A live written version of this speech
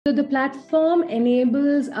So the platform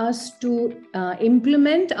enables us to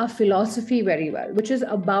implement our philosophy very well, which is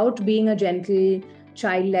about being a gentle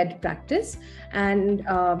child-led practice. And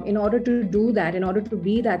in order to do that, in order to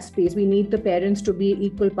be that space, we need the parents to be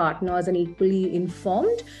equal partners and equally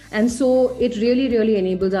informed. And so it really, really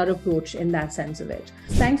enables our approach in that sense of it.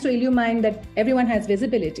 Thanks to Illumine, that everyone has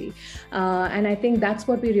visibility. And I think that's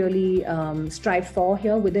what we really strive for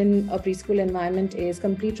here within a preschool environment, is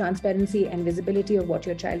complete transparency and visibility of what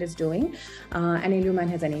your child is doing. And Illumine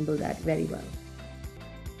has enabled that very well.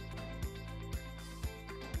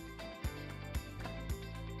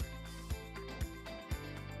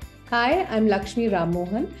 Hi, I'm Lakshmi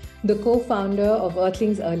Rammohan, the co-founder of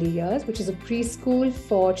Earthlings Early Years, which is a preschool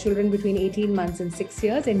for children between 18 months and 6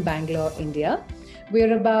 years in Bangalore, India.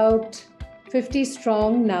 We're about 50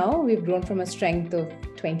 strong now. We've grown from a strength of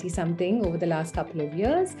 20 something over the last couple of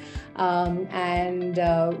years. We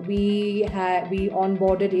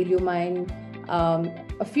onboarded Illumine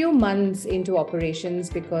a few months into operations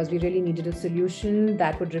because we really needed a solution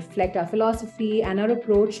that would reflect our philosophy and our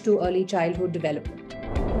approach to early childhood development.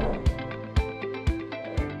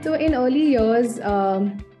 So in early years,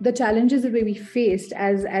 the challenges that we faced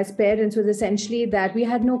as parents was essentially that we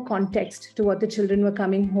had no context to what the children were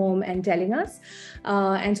coming home and telling us.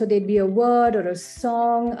 And so there'd be a word or a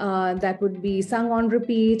song that would be sung on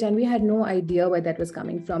repeat, and we had no idea where that was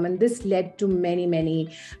coming from. And this led to many, many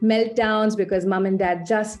meltdowns because mom and dad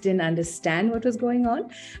just didn't understand what was going on.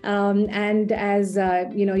 And as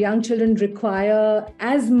young children require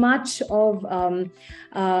as much of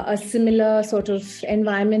a similar sort of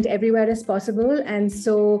environment everywhere as possible. And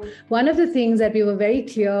so one of the things that we were very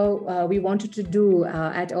clear we wanted to do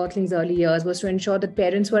at Earthlings Early Years was to ensure that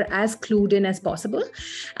parents were as clued in as possible.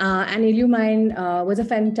 And Illumine was a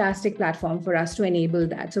fantastic platform for us to enable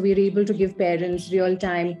that. So we were able to give parents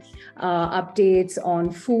real-time updates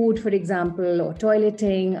on food, for example, or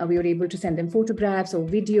toileting. We were able to send them photographs or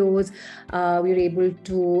videos. We were able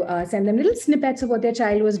to send them little snippets of what their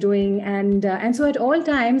child was doing. And so at all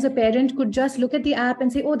times, a parent could just look at the app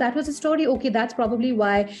and say, oh, that was a story. Okay, that's probably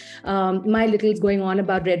why my little's going on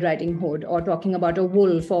about Red Riding Hood, or talking about a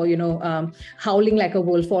wolf, or, howling like a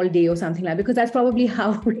wolf all day or something like that, because that's probably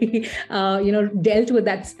how we, dealt with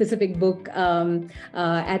that specific book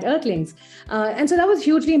at Earthlings. And so that was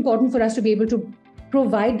hugely important for us to be able to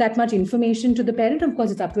provide that much information to the parent. Of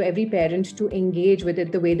course, it's up to every parent to engage with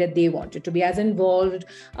it the way that they want it, to be as involved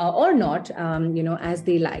or not, as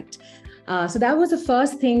they liked. So that was the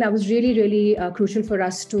first thing that was really, really crucial for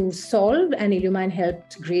us to solve, and Illumine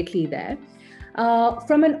helped greatly there.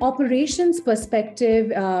 From an operations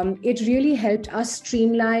perspective, it really helped us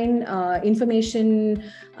streamline information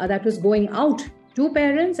that was going out to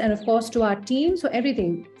parents and of course to our team. So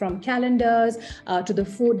everything from calendars to the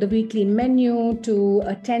food, the weekly menu, to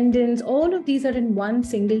attendance, all of these are in one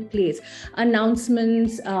single place.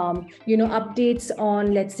 Announcements, updates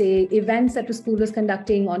on, let's say, events that the school was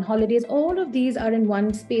conducting, on holidays, all of these are in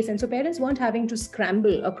one space. And so parents weren't having to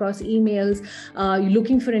scramble across emails,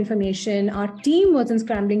 looking for information. Our team wasn't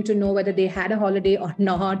scrambling to know whether they had a holiday or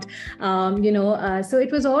not. So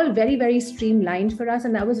it was all very, very streamlined for us.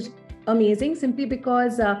 And that was amazing, simply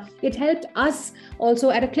because it helped us also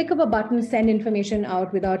at a click of a button send information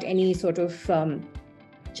out without any sort of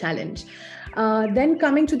challenge. Then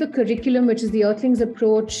coming to the curriculum, which is the Earthlings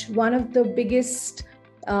approach, one of the biggest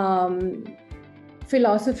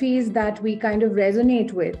philosophies that we kind of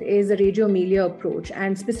resonate with is the Radio Amelia approach,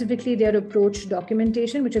 and specifically their approach to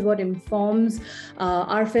documentation, which is what informs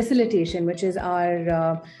our facilitation, which is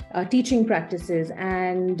our teaching practices,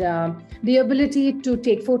 and the ability to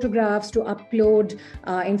take photographs, to upload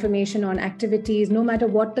information on activities, no matter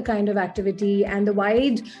what the kind of activity, and the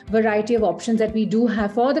wide variety of options that we do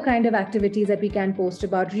have for the kind of activities that we can post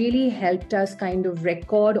about, really helped us kind of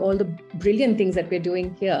record all the brilliant things that we're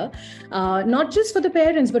doing here, not just for the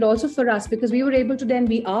parents, but also for us, because we are able to then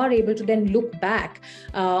look back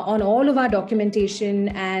on all of our documentation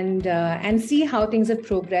and see how things have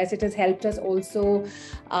progressed. It has helped us also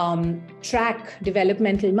track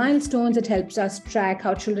developmental milestones. It helps us track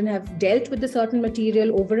how children have dealt with a certain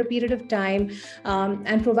material over a period of time,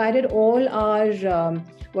 and provided all our,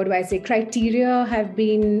 criteria have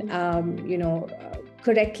been,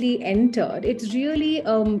 correctly entered. It's really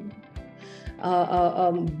a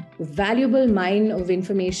valuable mine of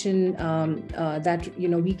information that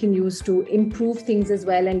we can use to improve things as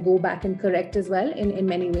well, and go back and correct as well in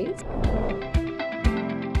many ways.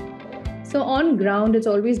 So on ground, it's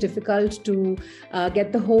always difficult to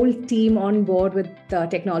get the whole team on board with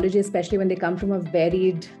technology, especially when they come from a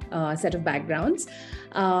varied set of backgrounds.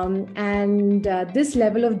 And this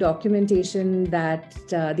level of documentation that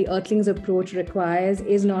the Earthlings approach requires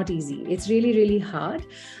is not easy. It's really, really hard.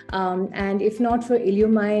 And if not for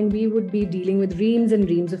Illumine, we would be dealing with reams and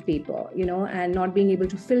reams of paper, and not being able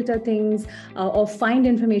to filter things or find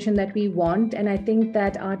information that we want. And I think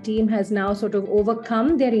that our team has now sort of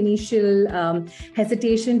overcome their initial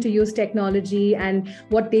hesitation to use technology and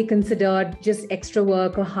what they considered just extra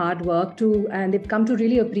work or hard work and they've come to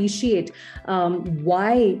really appreciate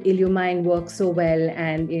why Illumine works so well,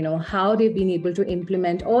 and how they've been able to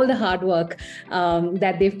implement all the hard work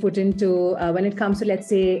that they've put into when it comes to, let's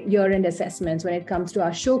say, year-end assessments, when it comes to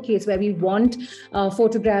our showcase where we want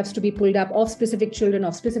photographs to be pulled up of specific children,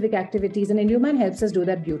 of specific activities, and Illumine helps us do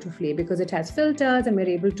that beautifully because it has filters and we're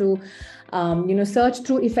able to search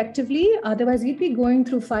through effectively. Otherwise, we'd be going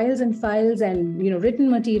through files and files and written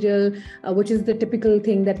material, which is the typical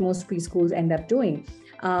thing that most preschools end up doing.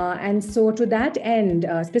 And so to that end,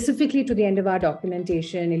 specifically to the end of our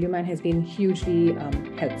documentation, Illumine has been hugely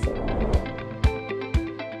helpful.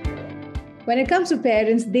 When it comes to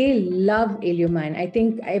parents, they love Illumine. I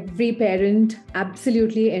think every parent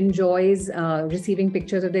absolutely enjoys receiving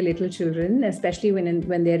pictures of their little children, especially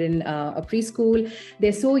when they're in a preschool.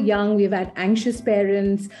 They're so young. We've had anxious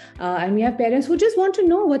parents, and we have parents who just want to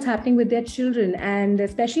know what's happening with their children. And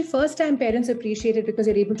especially first-time parents appreciate it because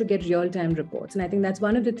they're able to get real-time reports. And I think that's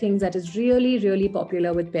one of the things that is really, really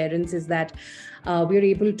popular with parents is that we're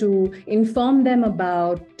able to inform them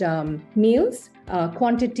about meals,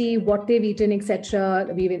 quantity, what they've eaten, etc.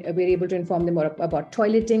 We're able to inform them about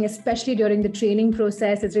toileting, especially during the training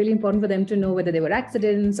process. It's really important for them to know whether there were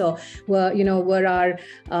accidents or were our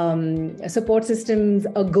support systems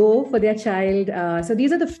a go for their child. So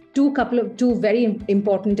these are the two very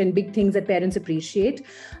important and big things that parents appreciate.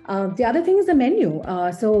 The other thing is the menu.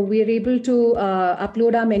 So we're able to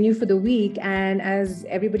upload our menu for the week. And as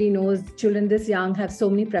everybody knows, children this young have so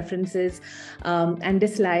many preferences and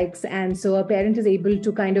dislikes. And so a parent is able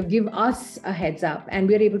to kind of give us a heads up, and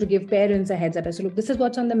we're able to give parents a heads up as to, look, this is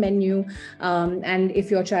what's on the menu. And if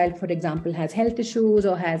your child, for example, has health issues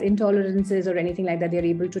or has intolerances or anything like that, they're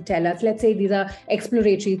able to tell us. Let's say these are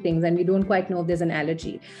exploratory things and we don't quite know if there's an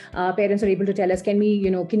allergy. Parents are able to tell us, can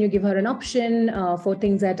you give her an option for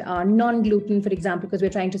things that are non-gluten, for example, because we're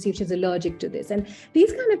trying to see if she's allergic to this. And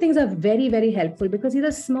these kind of things are very, very helpful because these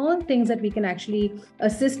are small things that we can actually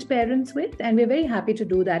assist parents with. And we're very happy to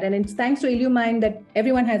do that. And it's thanks to Illumine that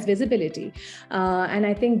everyone has visibility. And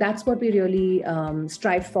I think that's what we really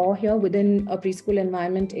strive for here within a preschool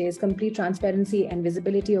environment is complete transparency and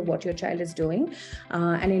visibility of what your child is doing.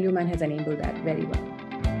 And Illumine has enabled that very well.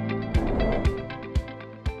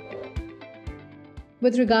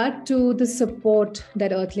 With regard to the support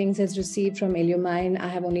that Earthlings has received from Illumine, I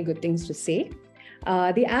have only good things to say.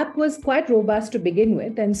 The app was quite robust to begin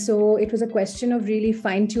with. And so it was a question of really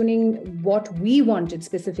fine-tuning what we wanted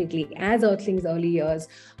specifically as Earthlings Early Years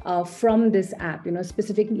from this app,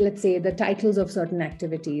 specifically, let's say, the titles of certain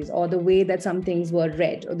activities or the way that some things were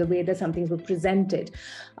read or the way that some things were presented.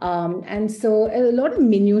 And so a lot of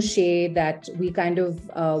minutiae that we kind of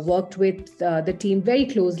worked with the team very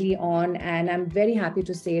closely on. And I'm very happy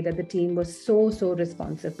to say that the team was so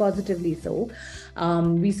responsive, positively so.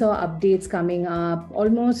 We saw updates coming up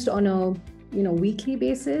almost on a weekly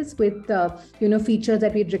basis with features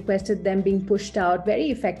that we'd requested them being pushed out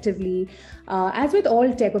very effectively. As with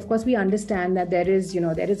all tech, of course, we understand that there is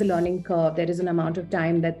a learning curve. There is an amount of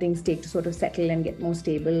time that things take to sort of settle and get more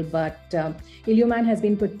stable. But Illumine has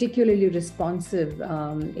been particularly responsive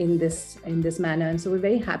in this manner, and so we're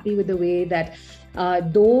very happy with the way that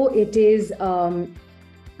though it is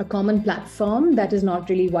a common platform that is not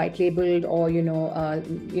really white labeled or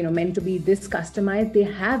meant to be this customized, they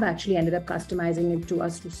have actually ended up customizing it to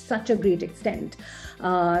us to such a great extent,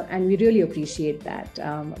 and we really appreciate that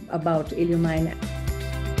about Illumine.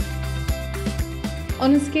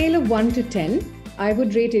 On a scale of 1 to 10, I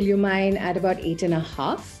would rate Illumine at about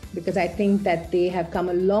 8.5 because I think that they have come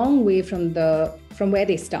a long way from where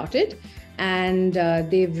they started, and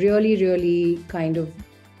they've really kind of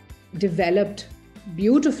developed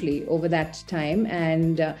beautifully over that time,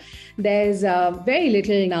 and there's very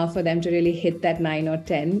little now for them to really hit that 9 or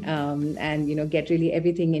 10 and get really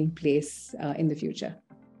everything in place in the future.